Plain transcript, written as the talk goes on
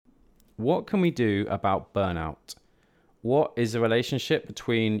What can we do about burnout? What is the relationship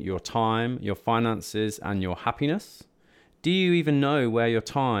between your time, your finances, and your happiness? Do you even know where your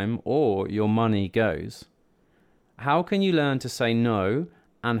time or your money goes? How can you learn to say no,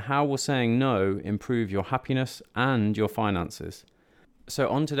 and how will saying no improve your happiness and your finances? So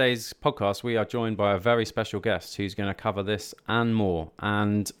on today's podcast, we are joined by a very special guest who's going to cover this and more.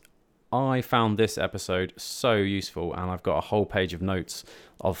 And I found this episode so useful, and I've got a whole page of notes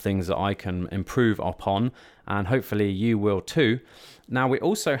of things that I can improve upon, and hopefully you will too. Now, we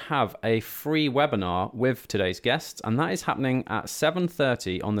also have a free webinar with today's guest, and that is happening at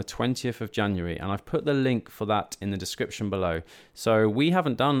 7:30 on the 20th of January, and I've put the link for that in the description below. So we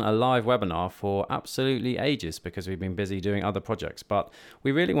haven't done a live webinar for absolutely ages because we've been busy doing other projects, but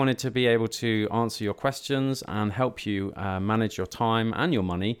we really wanted to be able to answer your questions and help you manage your time and your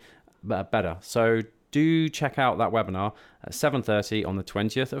money better. So do check out that webinar at 7:30 on the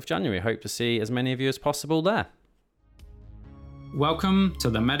 20th of January. Hope to see as many of you as possible there. Welcome to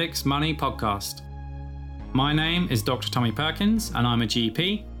the Medics Money Podcast. My name is Dr. Tommy Perkins and I'm a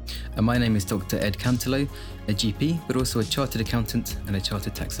GP. And my name is Dr. Ed Cantelo, a GP, but also a chartered accountant and a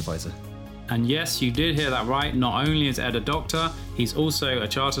chartered tax advisor. And yes, you did hear that right. Not only is Ed a doctor, he's also a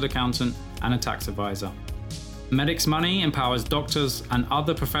chartered accountant and a tax advisor. Medics Money empowers doctors and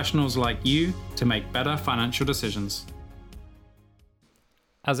other professionals like you to make better financial decisions.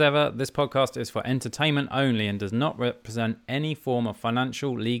 As ever, this podcast is for entertainment only and does not represent any form of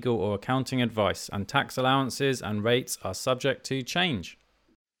financial, legal, or accounting advice, and tax allowances and rates are subject to change.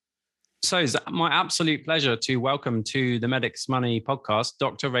 So it's my absolute pleasure to welcome to the Medics Money podcast,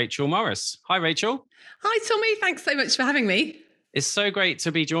 Dr. Rachel Morris. Hi, Rachel. Hi, Tommy. Thanks so much for having me. It's so great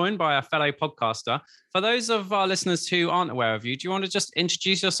to be joined by a fellow podcaster. For those of our listeners who aren't aware of you, do you want to just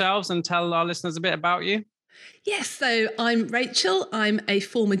introduce yourselves and tell our listeners a bit about you? Yes, so I'm Rachel. I'm a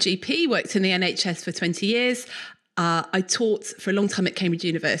former GP, worked in the NHS for 20 years. I taught for a long time at Cambridge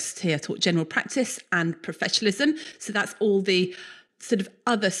University. I taught general practice and professionalism. So that's all the sort of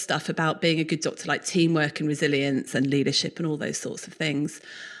other stuff about being a good doctor, like teamwork and resilience and leadership and all those sorts of things.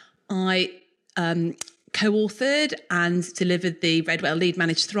 I co-authored and delivered the Red Whale Lead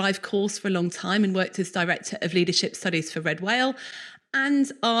Manage Thrive course for a long time and worked as Director of Leadership Studies for Red Whale. And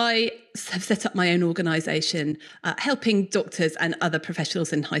I have set up my own organisation, helping doctors and other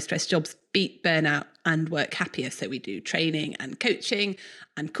professionals in high-stress jobs beat burnout and work happier. So we do training and coaching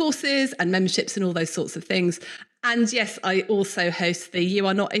and courses and memberships and all those sorts of things. And yes, I also host the You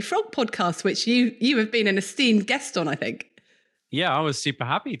Are Not a Frog podcast, which you have been an esteemed guest on, I think. Yeah, I was super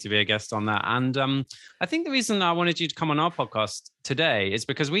happy to be a guest on that. And I think the reason I wanted you to come on our podcast today is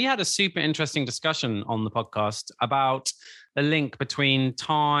because we had a super interesting discussion on the podcast about the link between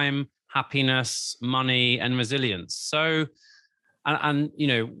time, happiness, money, and resilience. So, and you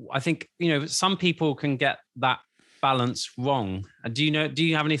know, I think, some people can get that balance wrong. Do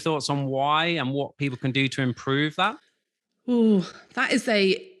you have any thoughts on why and what people can do to improve that? Oh, that is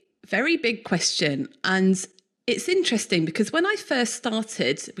a very big question. And it's interesting because when I first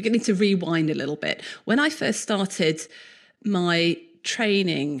started, we're going to rewind a little bit. When I first started my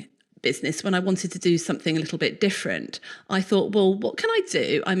training business, when I wanted to do something a little bit different, I thought, well, what can I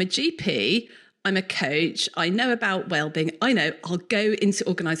do? I'm a GP, I'm a coach, I know about wellbeing. I know I'll go into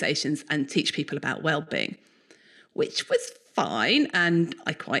organisations and teach people about wellbeing, which was fine and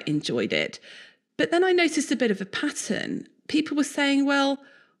I quite enjoyed it. But then I noticed a bit of a pattern. People were saying, well,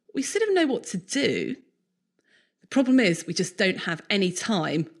 we sort of know what to do. The problem is we just don't have any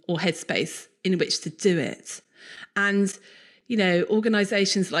time or headspace in which to do it. And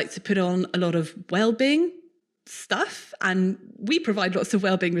organisations like to put on a lot of wellbeing stuff, and we provide lots of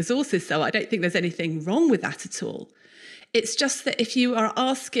wellbeing resources, so I don't think there's anything wrong with that at all. It's just that if you are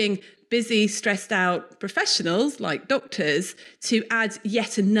asking busy, stressed out professionals like doctors to add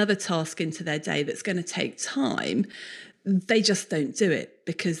yet another task into their day that's going to take time, they just don't do it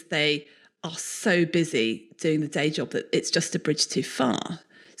because they are so busy doing the day job that it's just a bridge too far.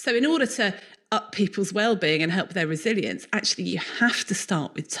 So in order to up people's well-being and help their resilience, actually you have to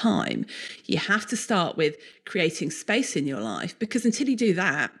start with time. You have to start with creating space in your life, because until you do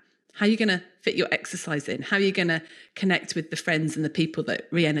that, how are you going to fit your exercise in? How are you going to connect with the friends and the people that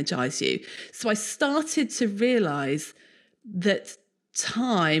re-energize you? So I started to realize that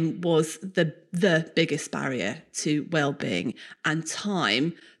time was the biggest barrier to well-being, and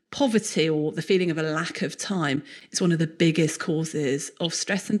poverty, or the feeling of a lack of time, is one of the biggest causes of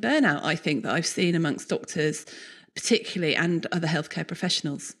stress and burnout, I think, that I've seen amongst doctors particularly, and other healthcare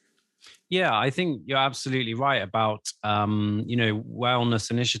professionals. Yeah, I think you're absolutely right about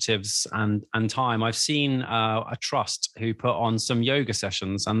wellness initiatives and time. I've seen a trust who put on some yoga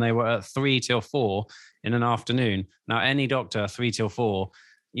sessions, and they were at 3 till 4 in an afternoon. Now, any doctor 3 till 4,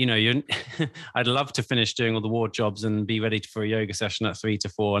 you're I'd love to finish doing all the ward jobs and be ready for a yoga session at 3 to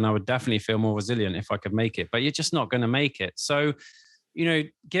 4, and I would definitely feel more resilient if I could make it. But you're just not going to make it. So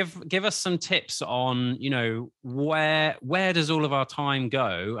give us some tips on where does all of our time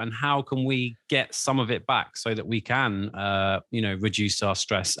go, and how can we get some of it back so that we can reduce our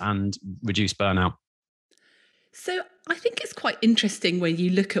stress and reduce burnout. So I think it's quite interesting when you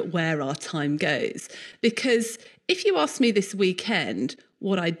look at where our time goes, because if you asked me this weekend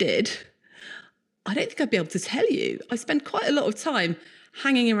what I did, I don't think I'd be able to tell you. I spent quite a lot of time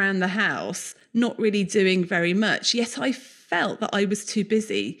hanging around the house, not really doing very much, yet I felt that I was too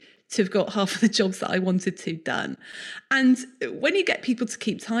busy to have got half of the jobs that I wanted to done. And when you get people to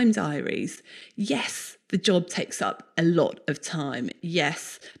keep time diaries, yes, the job takes up a lot of time.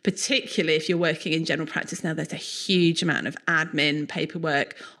 Yes, particularly if you're working in general practice now, there's a huge amount of admin,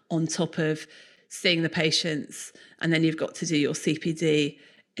 paperwork on top of seeing the patients, and then you've got to do your CPD,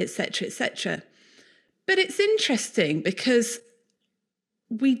 etc., etc. But it's interesting because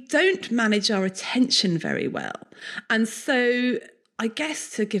we don't manage our attention very well. And so I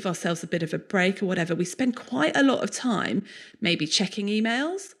guess to give ourselves a bit of a break or whatever, we spend quite a lot of time maybe checking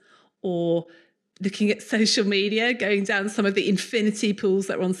emails or looking at social media, going down some of the infinity pools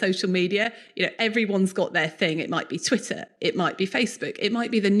that are on social media. Everyone's got their thing. It might be Twitter, it might be Facebook, it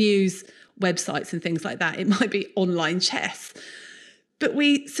might be the news websites and things like that. It might be online chess. But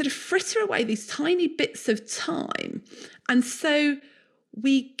we sort of fritter away these tiny bits of time. And so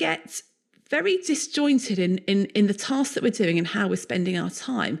we get very disjointed in the tasks that we're doing and how we're spending our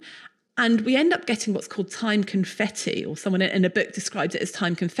time. And we end up getting what's called time confetti, or someone in a book described it as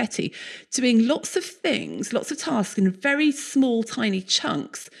time confetti, doing lots of things, lots of tasks in very small, tiny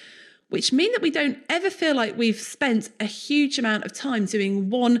chunks, which mean that we don't ever feel like we've spent a huge amount of time doing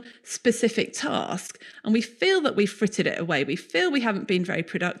one specific task. And we feel that we've frittered it away. We feel we haven't been very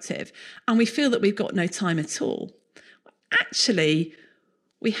productive, and we feel that we've got no time at all. Actually,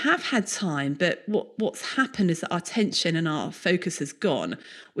 we have had time, but what's happened is that our attention and our focus has gone.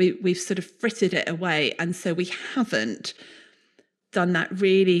 We've sort of frittered it away, and so we haven't done that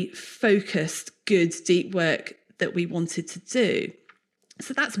really focused, good, deep work that we wanted to do.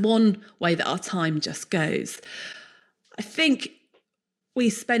 So that's one way that our time just goes. I think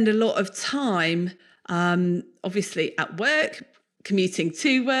we spend a lot of time, obviously, at work, commuting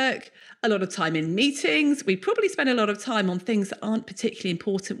to work, a lot of time in meetings. We probably spend a lot of time on things that aren't particularly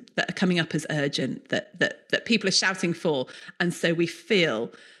important, that are coming up as urgent, that people are shouting for. And so we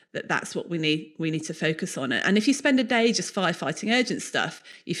feel that that's what we need to focus on. And if you spend a day just firefighting urgent stuff,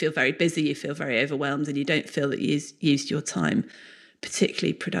 you feel very busy, you feel very overwhelmed, and you don't feel that you used your time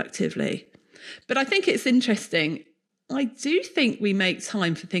particularly productively. But I think it's interesting. I do think we make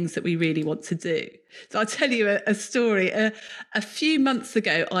time for things that we really want to do. So I'll tell you a story. A few months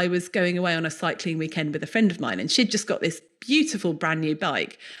ago, I was going away on a cycling weekend with a friend of mine, and she'd just got this beautiful brand new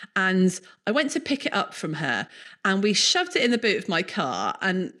bike. And I went to pick it up from her, and we shoved it in the boot of my car.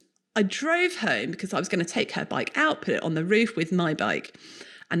 And I drove home because I was going to take her bike out, put it on the roof with my bike,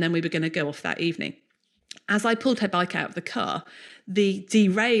 and then we were going to go off that evening. As I pulled her bike out of the car, the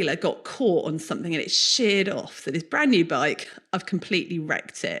derailleur got caught on something and it sheared off. So this brand new bike, I've completely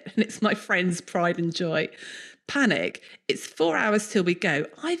wrecked it. And it's my friend's pride and joy. Panic. It's 4 hours till we go.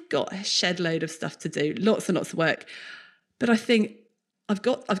 I've got a shed load of stuff to do, lots and lots of work. But I think I've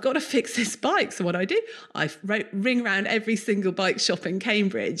got to fix this bike. So what do? I ring around every single bike shop in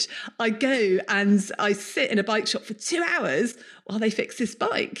Cambridge. I go and I sit in a bike shop for 2 hours while they fix this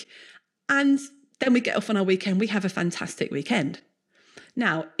bike. And then we get off on our weekend. We have a fantastic weekend.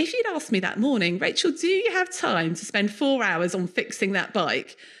 Now, if you'd asked me that morning, Rachel, do you have time to spend 4 hours on fixing that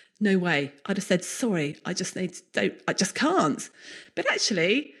bike? No way. I'd have said, sorry, I just can't. But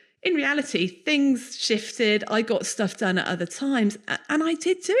actually, in reality, things shifted. I got stuff done at other times, and I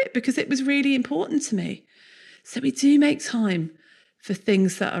did do it because it was really important to me. So we do make time for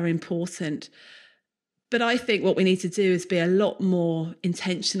things that are important. But I think what we need to do is be a lot more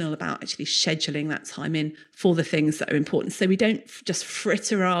intentional about actually scheduling that time in for the things that are important, so we don't just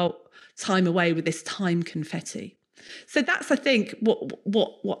fritter our time away with this time confetti. So that's, I think,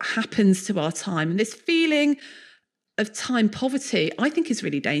 what happens to our time. And this feeling of time poverty, I think, is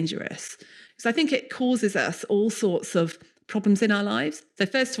really dangerous, because I think it causes us all sorts of problems in our lives. So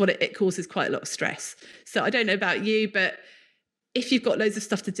first of all, it causes quite a lot of stress. So I don't know about you, but if you've got loads of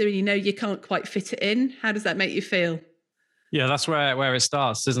stuff to do and you know you can't quite fit it in, how does that make you feel? Yeah, that's where it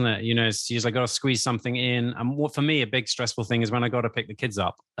starts, isn't it? You know, it's usually I got to squeeze something in. And what for me, a big stressful thing is when I got to pick the kids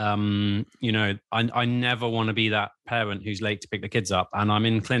up. You know, I never want to be that parent who's late to pick the kids up. And I'm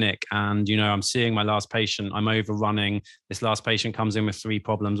in clinic and, you know, I'm seeing my last patient. I'm overrunning. This last patient comes in with 3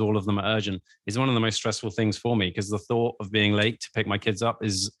 problems. All of them are urgent. It's one of the most stressful things for me because the thought of being late to pick my kids up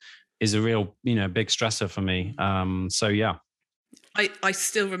is a real, you know, big stressor for me. So, yeah. I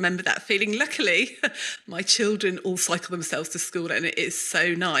still remember that feeling. Luckily, my children all cycle themselves to school, and it is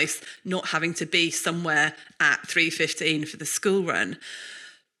so nice not having to be somewhere at 3:15 for the school run.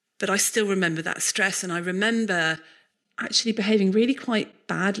 But I still remember that stress, and I remember actually behaving really quite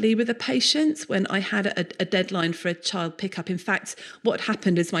badly with a patient when I had a deadline for a child pickup. In fact, what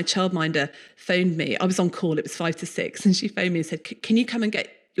happened is my childminder phoned me. I was on call, it was 5 to 6, and she phoned me and said, can you come and get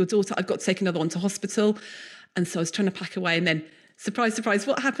your daughter? I've got to take another one to hospital. And so I was trying to pack away, and then surprise, surprise,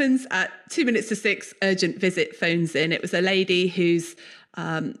 what happens at 2 minutes to 6, urgent visit phones in. It was a lady who's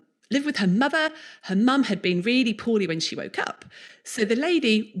lived with her mother. Her mum had been really poorly when she woke up. So the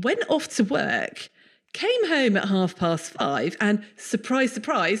lady went off to work, came home at 5:30, and surprise,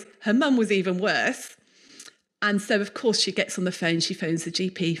 surprise, her mum was even worse. And so, of course, she gets on the phone, she phones the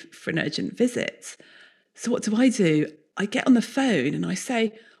GP for an urgent visit. So what do? I get on the phone and I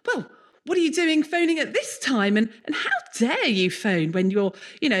say, well, what are you doing phoning at this time? And how dare you phone when you're,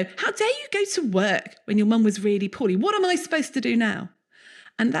 you know, how dare you go to work when your mum was really poorly? What am I supposed to do now?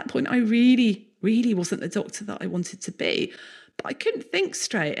 And at that point, I really, really wasn't the doctor that I wanted to be. But I couldn't think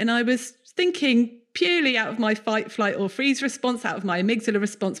straight. And I was thinking purely out of my fight, flight or freeze response, out of my amygdala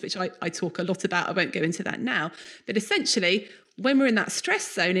response, which I talk a lot about. I won't go into that now. But essentially, when we're in that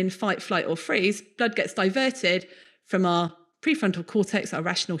stress zone in fight, flight or freeze, blood gets diverted from our prefrontal cortex, our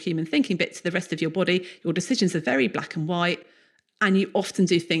rational human thinking bit, to the rest of your body. Your decisions are very black and white, and you often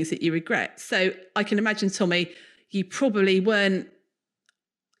do things that you regret. So I can imagine, Tommy, you probably weren't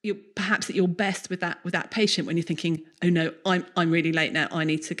perhaps at your best with that patient when you're thinking, oh no, I'm really late now. I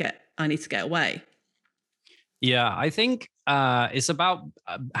need to get away. Yeah, I think it's about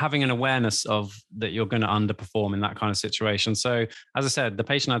having an awareness of that you're going to underperform in that kind of situation. So, as I said, the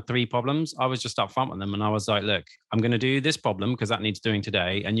patient had 3 problems. I was just upfront with them and I was like, look, I'm going to do this problem because that needs doing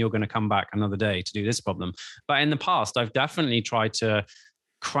today. And you're going to come back another day to do this problem. But in the past, I've definitely tried to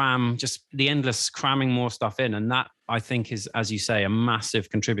cram just the endless cramming more stuff in. And that, I think, is, as you say, a massive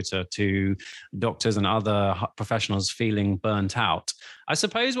contributor to doctors and other professionals feeling burnt out. I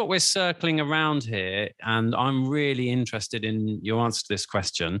suppose what we're circling around here, and I'm really interested in your answer to this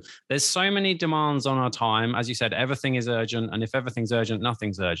question, there's so many demands on our time. As you said, everything is urgent. And if everything's urgent,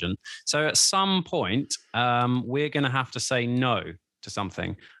 nothing's urgent. So at some point, we're going to have to say no to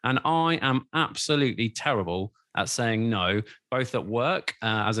something. And I am absolutely terrible at saying no, both at work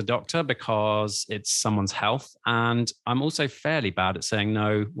as a doctor because it's someone's health. And I'm also fairly bad at saying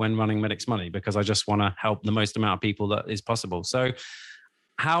no when running Medics Money because I just want to help the most amount of people that is possible. So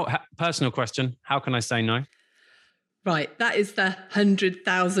personal question, how can I say no? Right. That is the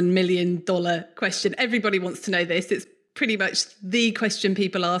 $100,000 million question. Everybody wants to know this. It's pretty much the question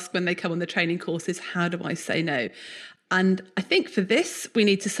people ask when they come on the training course is, how do I say no? And I think for this, we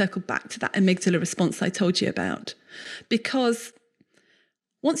need to circle back to that amygdala response I told you about. Because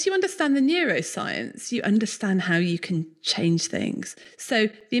once you understand the neuroscience, you understand how you can change things. So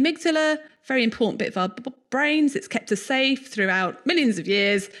the amygdala, very important bit of our brains, it's kept us safe throughout millions of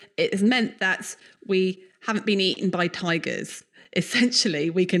years. It has meant that we haven't been eaten by tigers. Essentially,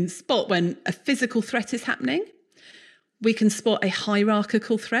 we can spot when a physical threat is happening. We can spot a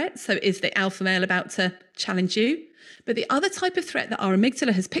hierarchical threat. So is the alpha male about to challenge you? But the other type of threat that our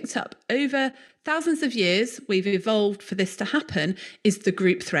amygdala has picked up over thousands of years, we've evolved for this to happen, is the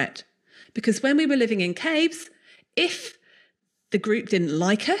group threat. Because when we were living in caves, if the group didn't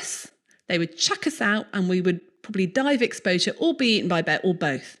like us, they would chuck us out and we would probably die of exposure or be eaten by a bear or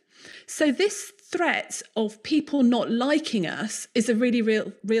both. So this threat of people not liking us is a really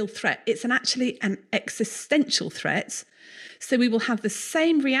real threat. It's actually an existential threat. So we will have the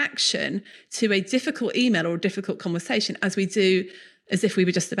same reaction to a difficult email or a difficult conversation as we do as if we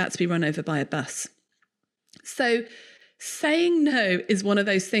were just about to be run over by a bus. So saying no is one of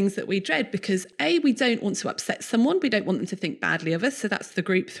those things that we dread because A, we don't want to upset someone. We don't want them to think badly of us. So that's the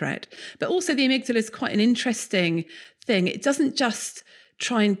group threat. But also the amygdala is quite an interesting thing. It doesn't just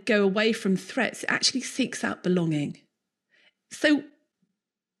try and go away from threats. It actually seeks out belonging. So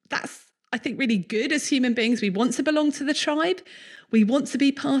that's, I think, really good as human beings. We want to belong to the tribe. We want to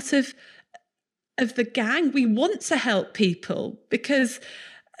be part of the gang. We want to help people because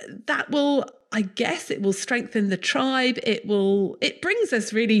that will, I guess it will strengthen the tribe. It brings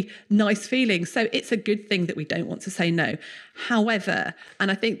us really nice feelings. So it's a good thing that we don't want to say no. However,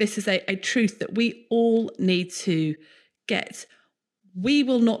 and I think this is a truth that we all need to get, we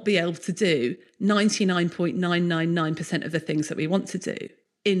will not be able to do 99.999% of the things that we want to do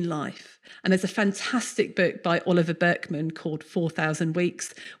in life. And there's a fantastic book by Oliver Burkeman called 4,000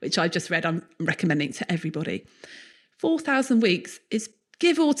 Weeks, which I just read. I'm recommending to everybody. 4,000 weeks is,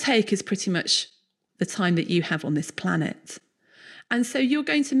 give or take, is pretty much the time that you have on this planet. And so you're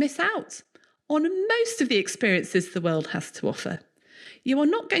going to miss out on most of the experiences the world has to offer. You are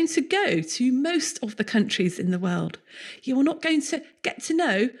not going to go to most of the countries in the world. You are not going to get to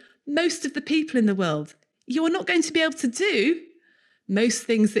know most of the people in the world. You are not going to be able to do most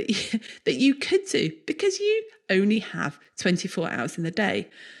things that you could do because you only have 24 hours in the day.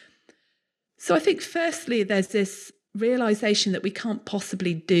 So I think firstly, there's this realization that we can't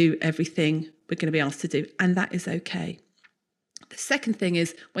possibly do everything we're going to be asked to do, and that is okay. The second thing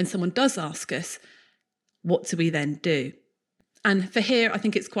is when someone does ask us, what do we then do? And for here, I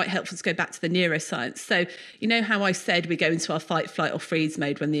think it's quite helpful to go back to the neuroscience. So, you know how I said we go into our fight, flight, or freeze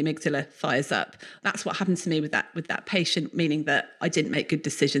mode when the amygdala fires up? That's what happened to me with that patient, meaning that I didn't make good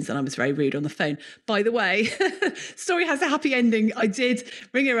decisions and I was very rude on the phone. By the way, story has a happy ending. I did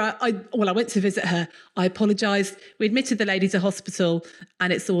ring her up. I went to visit her. I apologised. We admitted the lady to hospital,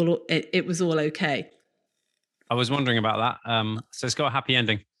 and it was all okay. I was wondering about that. So it's got a happy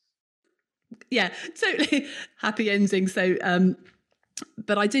ending. Yeah, totally happy ending. So,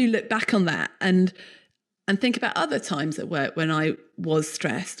 but I do look back on that and think about other times at work when I was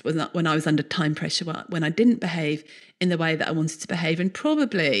stressed, when I was under time pressure, when I didn't behave in the way that I wanted to behave. And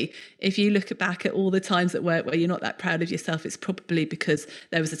probably if you look back at all the times at work where you're not that proud of yourself, it's probably because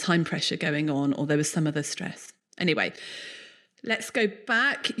there was a time pressure going on or there was some other stress. Anyway, let's go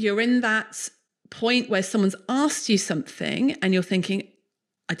back. You're in that point where someone's asked you something and you're thinking,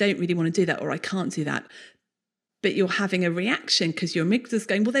 I don't really want to do that, or I can't do that. But you're having a reaction because your amygdala's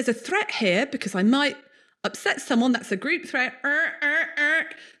going, well, there's a threat here because I might upset someone. That's a group threat.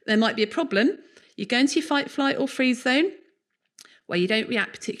 There might be a problem. You go into your fight, flight, or freeze zone where you don't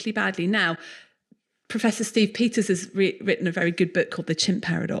react particularly badly. Now, Professor Steve Peters has written a very good book called The Chimp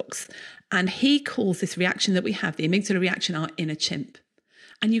Paradox. And he calls this reaction that we have, the amygdala reaction, our inner chimp.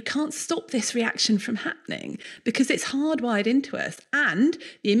 And you can't stop this reaction from happening because it's hardwired into us. And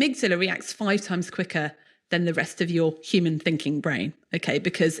the amygdala reacts 5 times quicker than the rest of your human thinking brain, okay?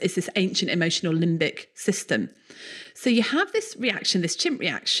 Because it's this ancient emotional limbic system. So you have this reaction, this chimp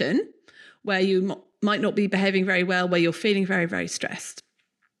reaction, where you might not be behaving very well, where you're feeling very, very stressed.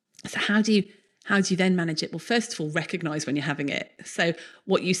 So how do you then manage it? Well, first of all, recognize when you're having it. So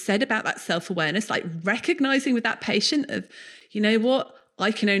what you said about that self-awareness, like recognizing with that patient of, you know what,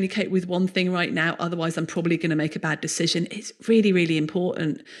 I can only cope with one thing right now, otherwise I'm probably going to make a bad decision. It's really, really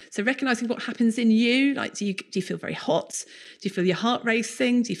important. So recognizing what happens in you, like do you feel very hot? Do you feel your heart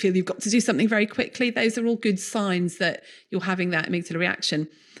racing? Do you feel you've got to do something very quickly? Those are all good signs that you're having that amygdala reaction.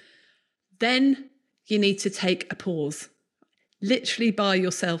 Then you need to take a pause. Literally buy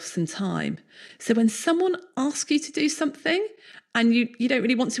yourself some time. So when someone asks you to do something and you don't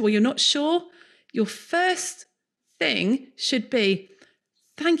really want to, or you're not sure, your first thing should be,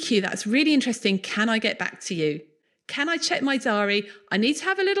 thank you, that's really interesting. Can I get back to you? Can I check my diary? I need to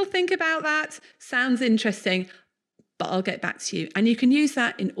have a little think about that. Sounds interesting, but I'll get back to you. And you can use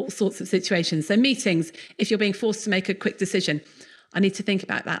that in all sorts of situations. So meetings, if you're being forced to make a quick decision, I need to think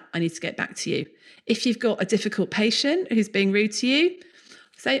about that. I need to get back to you. If you've got a difficult patient who's being rude to you,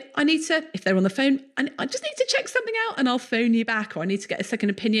 say, if they're on the phone, and I just need to check something out and I'll phone you back, or I need to get a second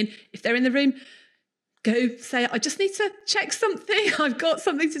opinion. If they're in the room, go say, I just need to check something. I've got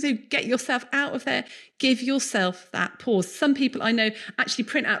something to do. Get yourself out of there. Give yourself that pause. Some people I know actually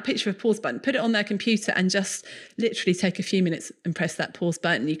print out a picture of a pause button, put it on their computer and just literally take a few minutes and press that pause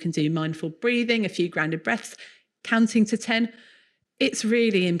button. You can do mindful breathing, a few grounded breaths, counting to 10. It's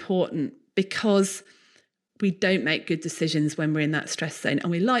really important because we don't make good decisions when we're in that stress zone, and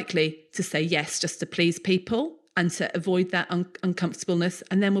we're likely to say yes just to please people and to avoid that uncomfortableness.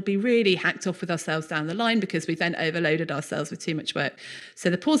 And then we'll be really hacked off with ourselves down the line because we've then overloaded ourselves with too much work. So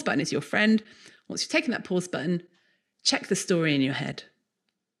the pause button is your friend. Once you've taken that pause button, check the story in your head.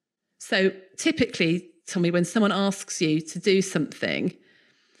 So typically, Tommy, when someone asks you to do something,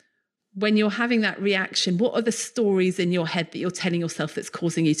 when you're having that reaction, what are the stories in your head that you're telling yourself that's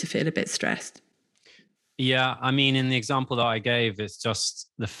causing you to feel a bit stressed? Yeah, I mean, in the example that I gave, it's just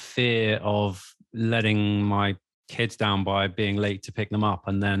the fear of letting my kids down by being late to pick them up.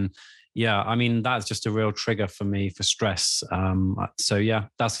 And then Yeah, I mean, that's just a real trigger for me for stress. So yeah,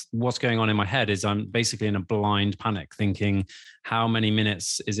 that's what's going on in my head is I'm basically in a blind panic thinking, how many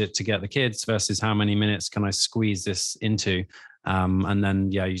minutes is it to get the kids versus how many minutes can I squeeze this into? And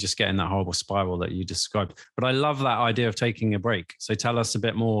then, yeah, you just get in that horrible spiral that you described. But I love that idea of taking a break. So tell us a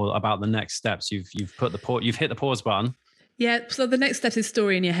bit more about the next steps. You've hit the pause button. Yeah, so the next step is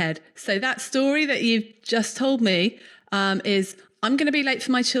story in your head. So that story that you've just told me is, I'm going to be late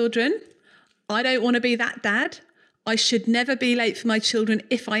for my children. I don't want to be that dad. I should never be late for my children.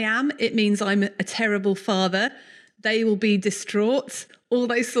 If I am, it means I'm a terrible father. They will be distraught, all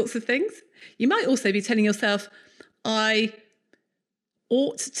those sorts of things. You might also be telling yourself, I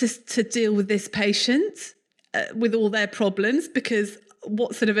ought to deal with this patient with all their problems, because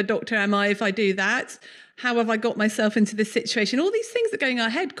what sort of a doctor am I if I do that? How have I got myself into this situation? All these things that are going on our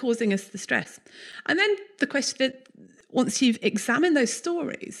head causing us the stress. And then the question that once you've examined those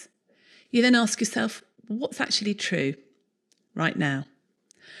stories, you then ask yourself, what's actually true right now?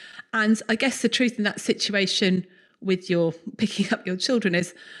 And I guess the truth in that situation with your picking up your children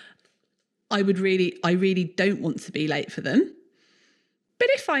is, I really don't want to be late for them. But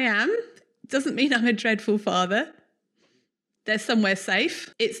if I am, doesn't mean I'm a dreadful father. They're somewhere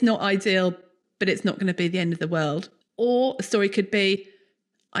safe. It's not ideal, but it's not going to be the end of the world. Or a story could be,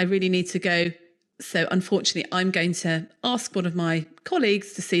 I really need to go. So unfortunately, I'm going to ask one of my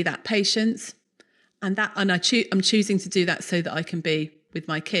colleagues to see that patient, and I'm choosing to do that so that I can be with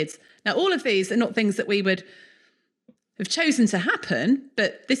my kids. Now, all of these are not things that we would have chosen to happen,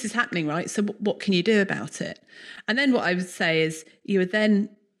 but this is happening, right? So what can you do about it? And then what I would say is you would then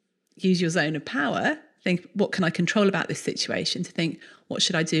use your zone of power, think, what can I control about this situation, to think, what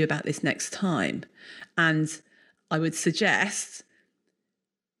should I do about this next time? And I would suggest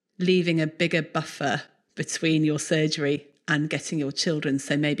leaving a bigger buffer between your surgery and getting your children.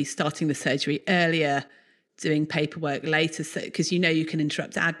 So maybe starting the surgery earlier, doing paperwork later, so because you can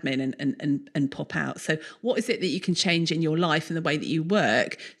interrupt admin and pop out. So what is it that you can change in your life and the way that you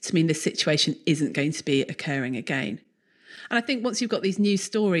work to mean this situation isn't going to be occurring again? And I think once you've got these new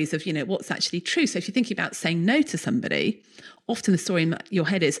stories of, what's actually true. So if you're thinking about saying no to somebody, often the story in your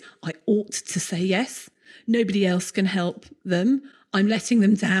head is, I ought to say yes. Nobody else can help them. I'm letting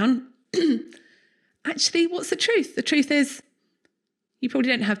them down. Actually, what's the truth? The truth is you probably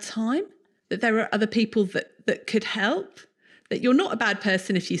don't have time, that there are other people that could help, that you're not a bad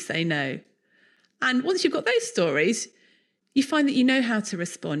person if you say no. And once you've got those stories, you find that you know how to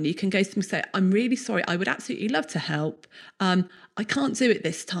respond. You can go to them and say, I'm really sorry, I would absolutely love to help. I can't do it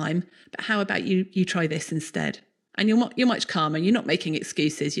this time, but how about you try this instead? And you're much calmer. You're not making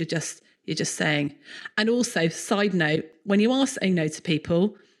excuses. You're just saying. And also, side note, when you are saying no to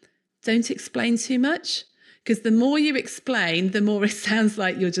people, don't explain too much, because the more you explain, the more it sounds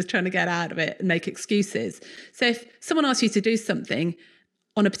like you're just trying to get out of it and make excuses. So if someone asks you to do something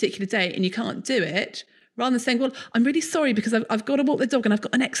on a particular day and you can't do it, rather than saying, well, I'm really sorry because I've got to walk the dog and I've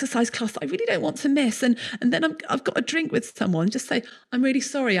got an exercise class that I really don't want to miss, and then I've got a drink with someone, just say, I'm really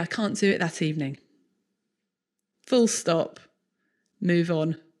sorry, I can't do it that evening. Full stop. Move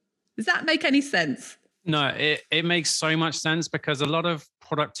on. Does that make any sense? No, it makes so much sense, because a lot of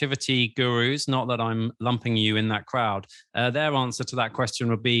productivity gurus, not that I'm lumping you in that crowd, their answer to that question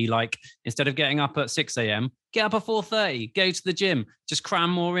would be like, instead of getting up at 6 a.m., get up at 4:30, go to the gym, just cram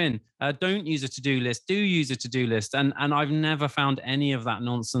more in. Don't use a to-do list, do use a to-do list. And I've never found any of that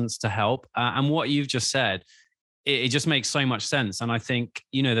nonsense to help. And what you've just said, it just makes so much sense. And I think,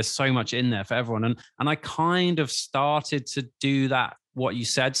 there's so much in there for everyone. And I kind of started to do that, what you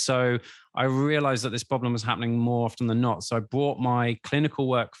said. So I realized that this problem was happening more often than not. So I brought my clinical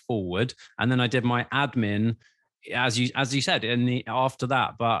work forward, and then I did my admin, as you said, after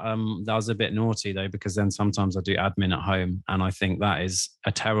that. But that was a bit naughty though, because then sometimes I do admin at home, and I think that is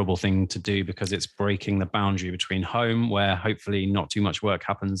a terrible thing to do, because it's breaking the boundary between home, where hopefully not too much work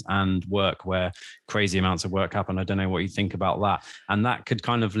happens, and work, where crazy amounts of work happen. I don't know what you think about that. And that could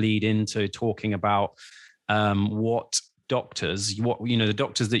kind of lead into talking about what doctors, the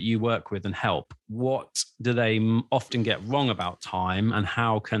doctors that you work with and help, what do they often get wrong about time, and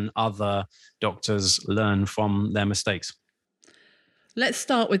how can other doctors learn from their mistakes? Let's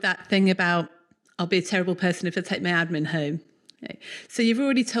start with that thing about, I'll be a terrible person if I take my admin home. Okay. So you've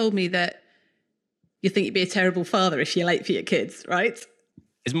already told me that you think you'd be a terrible father if you're late for your kids, right?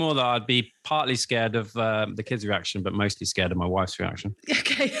 It's more that I'd be partly scared of the kids' reaction, but mostly scared of my wife's reaction.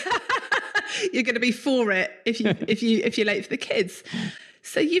 Okay. You're going to be for it if you're late for the kids.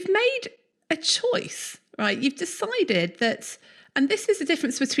 So you've made a choice, right? You've decided that, and this is the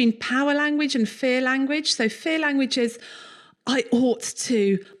difference between power language and fear language. So fear language is, I ought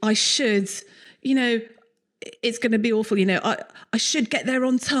to, I should, it's going to be awful. I should get there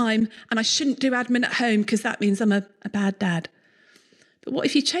on time and I shouldn't do admin at home because that means I'm a bad dad. But what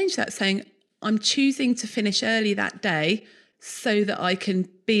if you change that saying, I'm choosing to finish early that day so that I can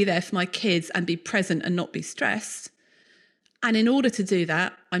be there for my kids and be present and not be stressed. And in order to do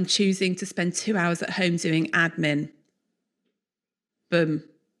that, I'm choosing to spend 2 hours at home doing admin. Boom.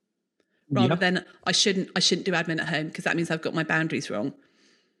 Rather than I shouldn't do admin at home because that means I've got my boundaries wrong.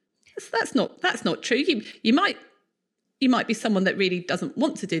 That's not true. You might be someone that really doesn't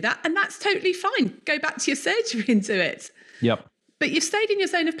want to do that, and that's totally fine. Go back to your surgery and do it. Yep. But you've stayed in your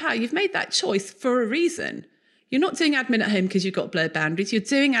zone of power. You've made that choice for a reason. You're not doing admin at home because you've got blurred boundaries. You're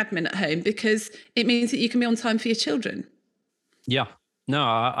doing admin at home because it means that you can be on time for your children. Yeah. No,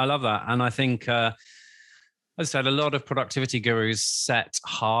 I love that. And I think, as I said, a lot of productivity gurus set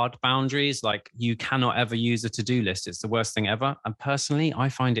hard boundaries, like you cannot ever use a to-do list. It's the worst thing ever. And personally, I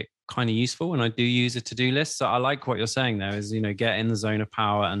find it kind of useful when I do use a to-do list. So I like what you're saying there is, get in the zone of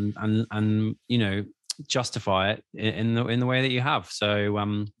power and justify it in the way that you have. So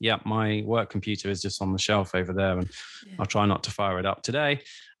my work computer is just on the shelf over there, and I'll try not to fire it up today.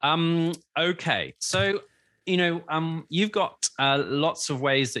 Okay, so you've got lots of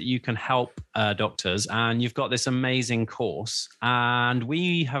ways that you can help doctors, and you've got this amazing course, and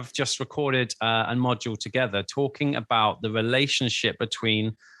we have just recorded a module together talking about the relationship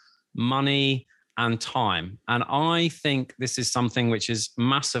between money and time. And I think this is something which is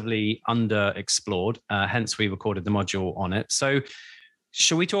massively underexplored, hence we recorded the module on it. So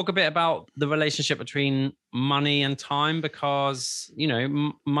should we talk a bit about the relationship between money and time? Because,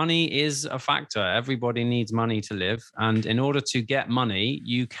 money is a factor. Everybody needs money to live. And in order to get money,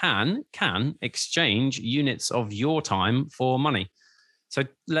 you can exchange units of your time for money. So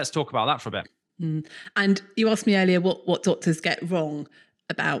let's talk about that for a bit. And you asked me earlier what doctors get wrong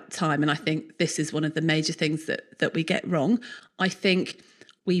about time. And I think this is one of the major things that we get wrong. I think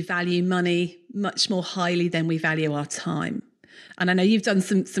we value money much more highly than we value our time. And I know you've done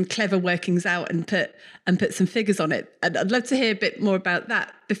some clever workings out and put some figures on it. And I'd love to hear a bit more about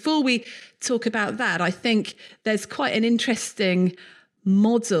that. Before we talk about that, I think there's quite an interesting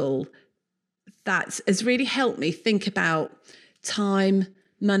model that has really helped me think about time,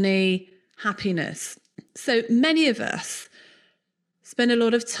 money, happiness. So many of us spend a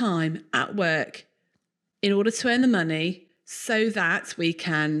lot of time at work in order to earn the money so that we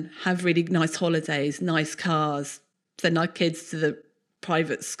can have really nice holidays, nice cars, send our kids to the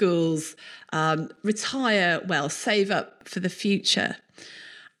private schools, retire well, save up for the future.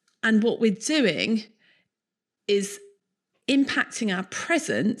 And what we're doing is impacting our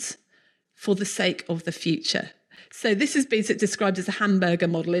present for the sake of the future. So this has been described as a hamburger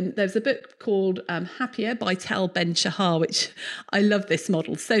model. And there's a book called Happier by Tal Ben-Shahar, which I love this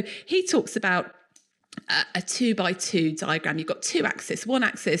model. So he talks about a 2x2 diagram. You've got two axes. One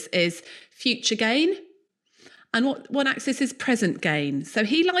axis is future gain, and one axis is present gain. So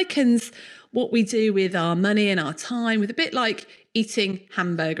he likens what we do with our money and our time with a bit like eating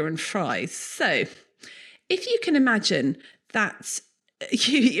hamburger and fries. So if you can imagine that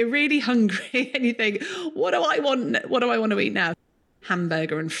you're really hungry and you think, what do I want? What do I want to eat now?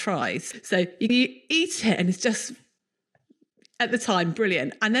 Hamburger and fries. So you eat it and it's just, at the time,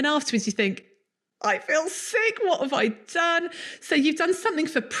 brilliant. And then afterwards you think, I feel sick. What have I done? So you've done something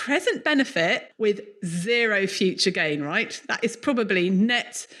for present benefit with zero future gain, right? That is probably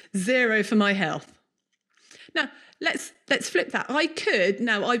net zero for my health. Now, let's flip that.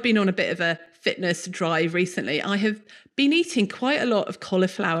 I've been on a bit of a fitness drive recently. I have been eating quite a lot of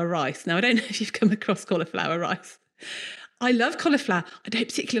cauliflower rice. Now, I don't know if you've come across cauliflower rice. I love cauliflower. I don't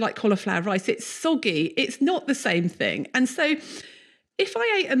particularly like cauliflower rice. It's soggy. It's not the same thing. And so if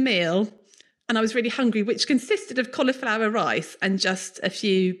I ate a meal and I was really hungry, which consisted of cauliflower rice and just a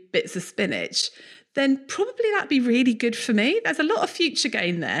few bits of spinach, then probably that'd be really good for me. There's a lot of future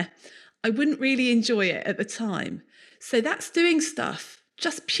gain there. I wouldn't really enjoy it at the time. So that's doing stuff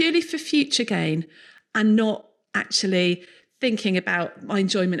just purely for future gain and not actually thinking about my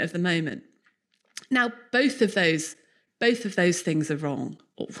enjoyment of the moment. Now, both of those things are wrong,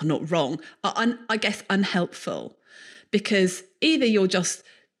 or not wrong, are I guess unhelpful, because either you're just,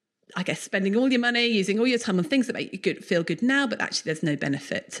 I guess, spending all your money, using all your time on things that make you feel good now, but actually there's no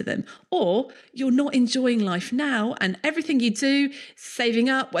benefit to them. Or you're not enjoying life now and everything you do, saving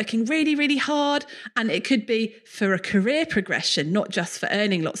up, working really, really hard. And it could be for a career progression, not just for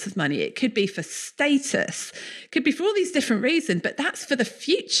earning lots of money. It could be for status. It could be for all these different reasons, but that's for the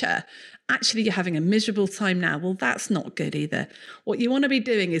future. actually you're having a miserable time now. Well, that's not good either. What you want to be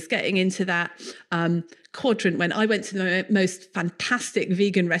doing is getting into that quadrant. When I went to the most fantastic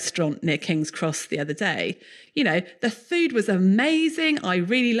vegan restaurant near King's Cross the other day, you know, the food was amazing. I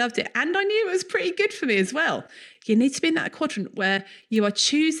really loved it. And I knew it was pretty good for me as well. You need to be in that quadrant where you are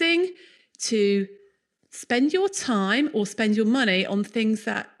choosing to spend your time or spend your money on things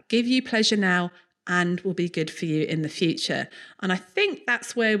that give you pleasure now and will be good for you in the future. And I think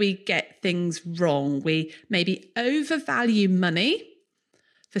that's where we get things wrong. We maybe overvalue money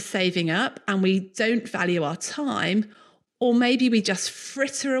for saving up and we don't value our time, or maybe we just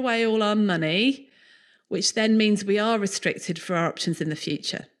fritter away all our money, which then means we are restricted for our options in the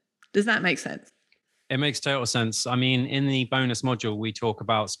future. Does that make sense? It makes total sense. I mean, in the bonus module, we talk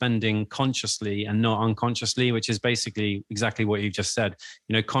about spending consciously and not unconsciously, which is basically exactly what you just said.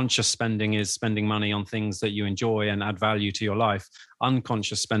 You know, conscious spending is spending money on things that you enjoy and add value to your life.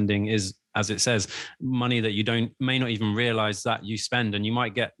 Unconscious spending is, as it says, money that you may not even realize that you spend. And you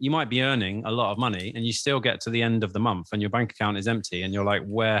might be earning a lot of money and you still get to the end of the month and your bank account is empty and you're like,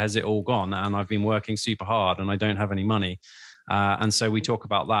 where has it all gone? And I've been working super hard and I don't have any money. And so we talk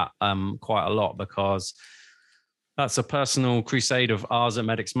about that quite a lot because that's a personal crusade of ours at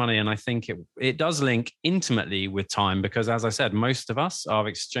Medix Money. And I think it does link intimately with time because, as I said, most of us are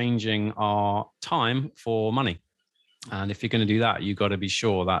exchanging our time for money. And if you're going to do that, you've got to be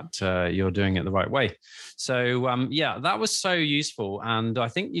sure that you're doing it the right way. So, yeah, that was so useful. And I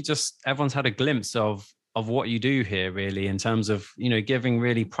think everyone's had a glimpse of what you do here, really, in terms of, you know, giving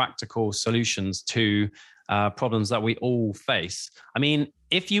really practical solutions to problems that we all face. I mean,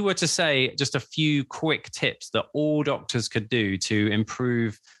 if you were to say just a few quick tips that all doctors could do to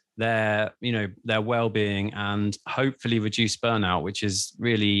improve their well-being and hopefully reduce burnout, which is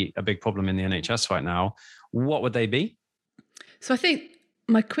really a big problem in the NHS right now, what would they be? So I think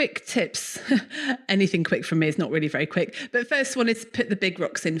my quick tips, anything quick from me is not really very quick, but first one is put the big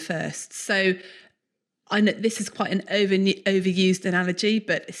rocks in first. So I know this is quite an overused analogy,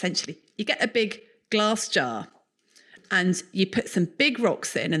 but essentially you get a big glass jar and you put some big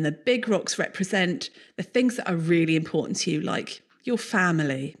rocks in, and the big rocks represent the things that are really important to you, like your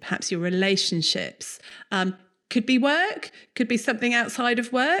family, perhaps your relationships, could be work, could be something outside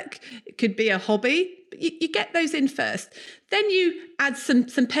of work, it could be a hobby. You get those in first. Then you add some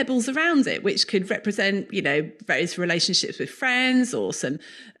pebbles around it, which could represent, you know, various relationships with friends or some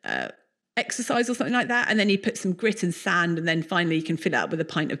exercise or something like that. And then you put some grit and sand, and then finally you can fill it up with a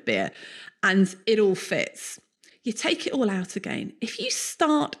pint of beer. And it all fits. You take it all out again. If you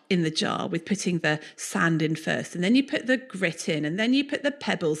start in the jar with putting the sand in first, and then you put the grit in, and then you put the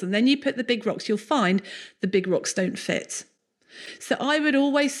pebbles, and then you put the big rocks, you'll find the big rocks don't fit. So I would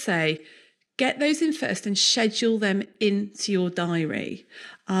always say, get those in first and schedule them into your diary.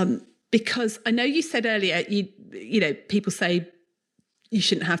 Because I know you said earlier, you know, people say you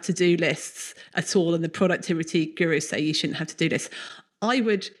shouldn't have to-do lists at all, and the productivity gurus say you shouldn't have to-do lists.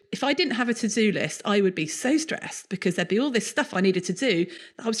 If I didn't have a to-do list, I would be so stressed because there'd be all this stuff I needed to do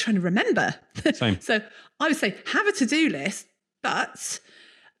that I was trying to remember. Same. So I would say have a to-do list, but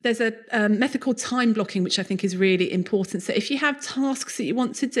there's a method called time blocking, which I think is really important. So if you have tasks that you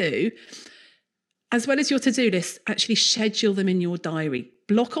want to do, as well as your to-do list, actually schedule them in your diary.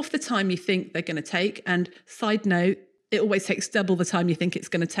 Block off the time you think they're going to take. And side note, it always takes double the time you think it's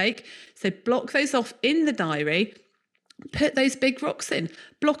going to take. So block those off in the diary. Put those big rocks in.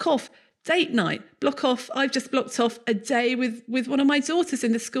 Block off date night. Block off. I've just blocked off a day with one of my daughters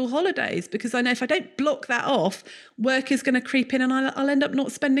in the school holidays, because I know if I don't block that off, work is going to creep in and I'll end up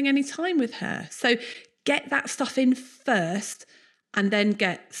not spending any time with her. So get that stuff in first and then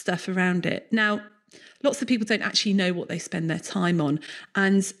get stuff around it. Now, lots of people don't actually know what they spend their time on.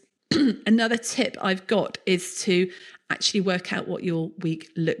 And another tip I've got is to actually work out what your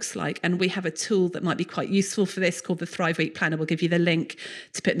week looks like. And we have a tool that might be quite useful for this called the Thrive Week Planner. We'll give you the link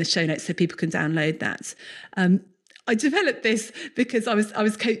to put in the show notes so people can download that. I developed this because I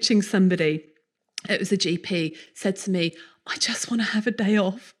was coaching somebody. It was a GP, said to me, I just want to have a day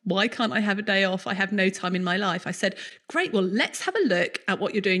off. Why can't I have a day off? I have no time in my life. I said, great, well, let's have a look at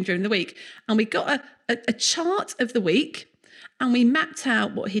what you're doing during the week. And we got a chart of the week and we mapped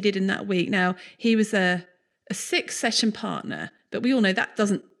out what he did in that week. Now, he was a 6-session partner, but we all know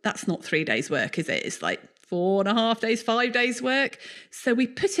that's not 3 days work, is it? It's like 4.5 days, 5 days work. So we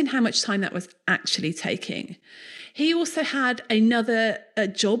put in how much time that was actually taking. He also had another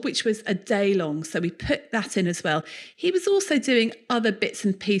job, which was a day long. So we put that in as well. He was also doing other bits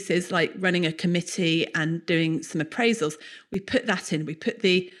and pieces like running a committee and doing some appraisals. We put that in. We put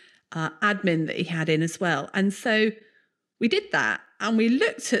the admin that he had in as well. And so we did that and we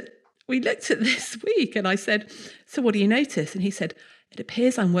looked at we looked at this week and I said, so what do you notice? And he said, it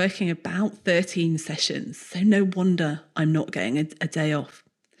appears I'm working about 13 sessions. So no wonder I'm not getting a day off.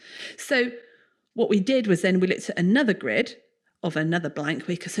 So what we did was then we looked at another grid of another blank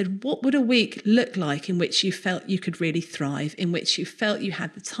week. I said, what would a week look like in which you felt you could really thrive, in which you felt you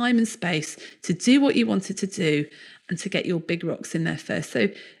had the time and space to do what you wanted to do and to get your big rocks in there first? So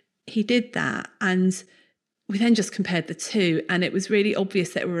he did that. And we then just compared the two. And it was really obvious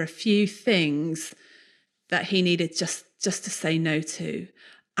that there were a few things that he needed just to say no to.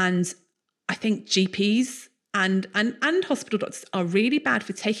 And I think GPs and hospital doctors are really bad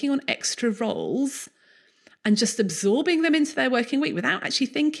for taking on extra roles and just absorbing them into their working week without actually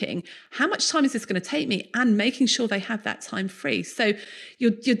thinking, how much time is this going to take me, and making sure they have that time free. So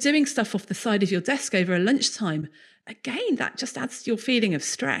you're doing stuff off the side of your desk over a lunchtime. Again, that just adds to your feeling of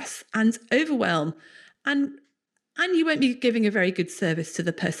stress and overwhelm. And you won't be giving a very good service to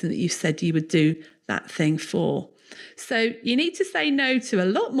the person that you said you would do that thing for. So you need to say no to a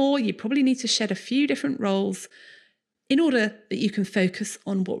lot more. You probably need to shed a few different roles in order that you can focus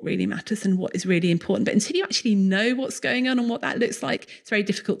on what really matters and what is really important. But until you actually know what's going on and what that looks like, it's very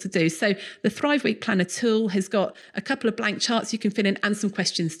difficult to do. So the Thrive Week Planner tool has got a couple of blank charts you can fill in and some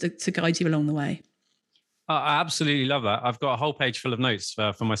questions to guide you along the way. I absolutely love that. I've got a whole page full of notes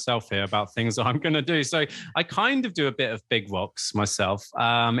for myself here about things that I'm going to do. So I kind of do a bit of big rocks myself,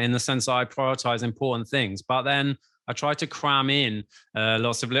 in the sense I prioritize important things, but then I try to cram in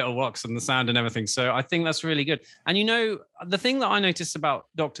lots of little rocks in the sand and everything. So I think that's really good. And, the thing that I notice about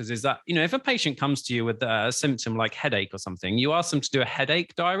doctors is that, if a patient comes to you with a symptom like headache or something, you ask them to do a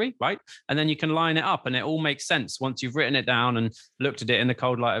headache diary, right? And then you can line it up and it all makes sense once you've written it down and looked at it in the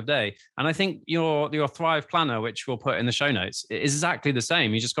cold light of day. And I think your Thrive Planner, which we'll put in the show notes, is exactly the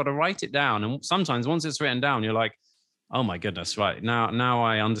same. You just got to write it down. And sometimes once it's written down, you're like, oh my goodness, right. Now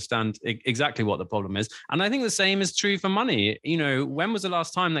I understand exactly what the problem is. And I think the same is true for money. When was the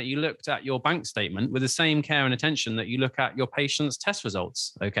last time that you looked at your bank statement with the same care and attention that you look at your patient's test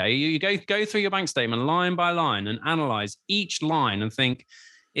results? Okay. You go through your bank statement line by line and analyze each line and think,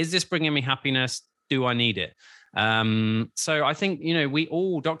 is this bringing me happiness? Do I need it? So I think, we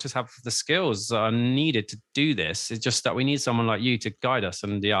all doctors have the skills that are needed to do this. It's just that we need someone like you to guide us.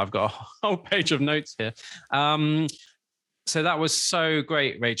 And yeah, I've got a whole page of notes here. So that was so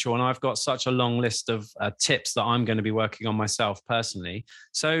great, Rachel. And I've got such a long list of tips that I'm going to be working on myself personally.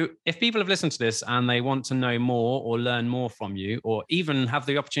 So if people have listened to this and they want to know more or learn more from you, or even have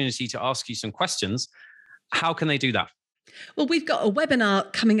the opportunity to ask you some questions, how can they do that? Well, we've got a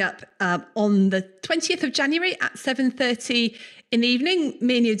webinar coming up on the 20th of January at 7:30 in the evening.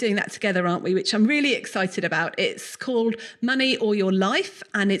 Me and you are doing that together, aren't we? Which I'm really excited about. It's called Money or Your Life,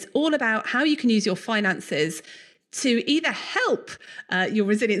 and it's all about how you can use your finances to either help your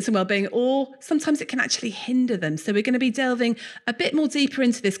resilience and well-being, or sometimes it can actually hinder them. So we're going to be delving a bit more deeper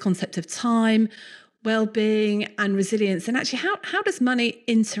into this concept of time, well-being and resilience, and actually how does money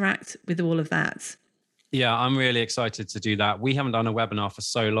interact with all of that? Yeah, I'm really excited to do that. We haven't done a webinar for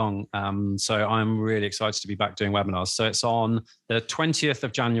so long. So I'm really excited to be back doing webinars. So it's on the 20th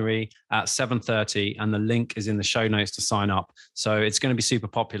of January at 7:30, and the link is in the show notes to sign up. So it's going to be super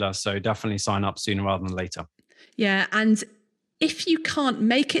popular. So definitely sign up sooner rather than later. Yeah, and if you can't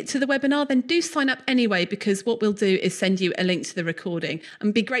make it to the webinar, then do sign up anyway, because what we'll do is send you a link to the recording. And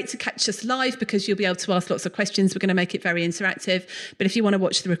it'd be great to catch us live because you'll be able to ask lots of questions. We're going to make it very interactive. But if you want to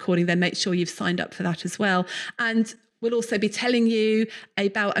watch the recording, then make sure you've signed up for that as well. And we'll also be telling you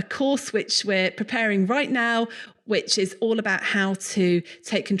about a course which we're preparing right now, which is all about how to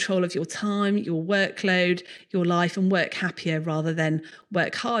take control of your time, your workload, your life, and work happier rather than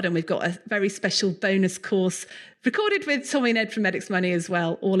work hard. And we've got a very special bonus course recorded with Tommy and Ed from Medics Money as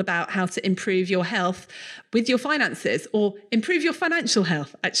well, all about how to improve your health with your finances, or improve your financial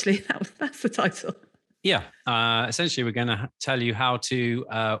health. Actually, that's the title. Yeah. Essentially, we're going to tell you how to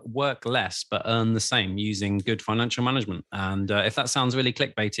work less but earn the same using good financial management. And if that sounds really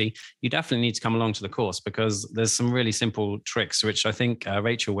clickbaity, you definitely need to come along to the course, because there's some really simple tricks, which I think,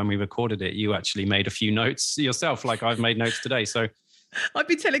 Rachel, when we recorded it, you actually made a few notes yourself, like I've made notes today. So I've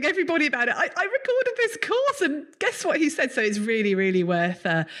been telling everybody about it. I recorded this course, and guess what he said? So it's really, really worth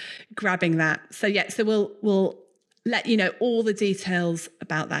grabbing that. So yeah, so we'll let you know all the details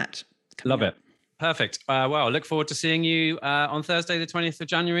about that. Love it. Perfect. Well, I look forward to seeing you on Thursday, the 20th of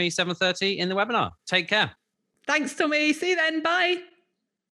January, 7:30 in the webinar. Take care. Thanks, Tommy. See you then. Bye.